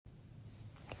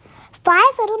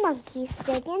Five Little Monkeys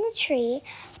Sitting in a Tree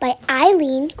by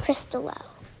Eileen Cristolo.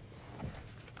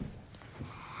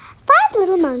 Five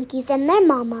little monkeys and their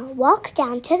mama walk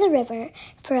down to the river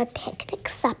for a picnic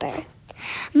supper.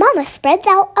 Mama spreads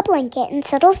out a blanket and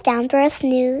settles down for a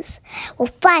snooze,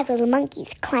 while five little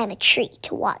monkeys climb a tree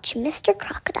to watch Mr.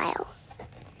 Crocodile.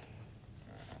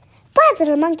 Five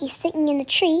little monkeys sitting in a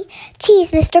tree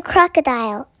tease Mr.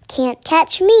 Crocodile. Can't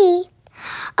catch me.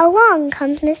 Along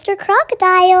comes Mr.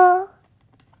 Crocodile.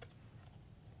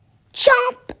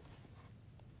 Chomp!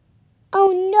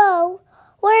 Oh no,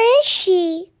 where is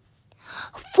she?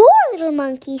 Four little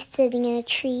monkeys sitting in a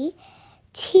tree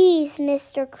tease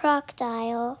Mr.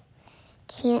 Crocodile.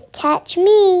 Can't catch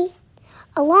me.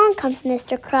 Along comes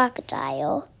Mr.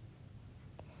 Crocodile.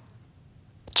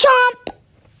 Chomp!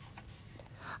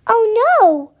 Oh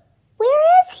no, where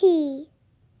is he?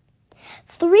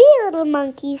 Three little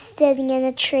monkeys sitting in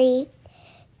a tree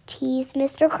tease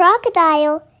Mr.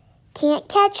 Crocodile. Can't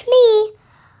catch me.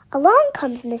 Along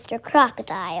comes Mr.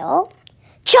 Crocodile.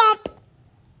 Chomp!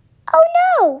 Oh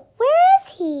no, where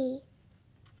is he?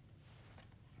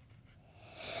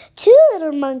 Two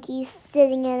little monkeys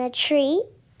sitting in a tree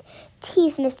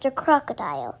tease Mr.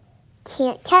 Crocodile.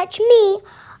 Can't catch me.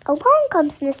 Along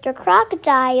comes Mr.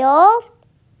 Crocodile.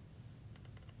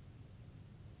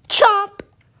 Chomp!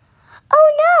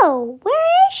 Oh no, where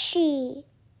is she?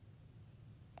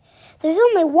 There's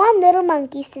only one little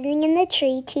monkey sitting in the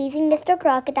tree teasing Mr.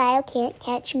 Crocodile. Can't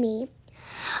catch me.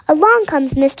 Along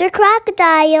comes Mr.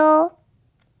 Crocodile.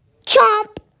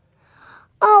 Chomp!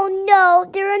 Oh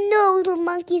no, there are no little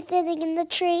monkeys sitting in the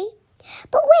tree.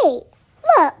 But wait,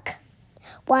 look.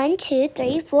 1, 2,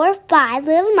 3, 4, 5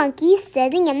 little monkeys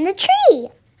sitting in the tree.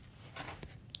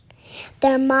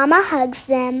 Their mama hugs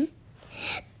them.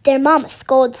 Their mama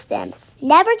scolds them.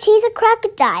 Never tease a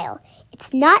crocodile.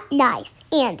 It's not nice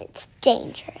and it's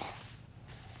dangerous.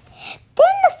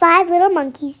 Then the five little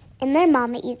monkeys and their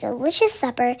mama eat a delicious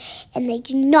supper, and they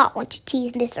do not want to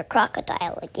tease Mr.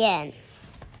 Crocodile again.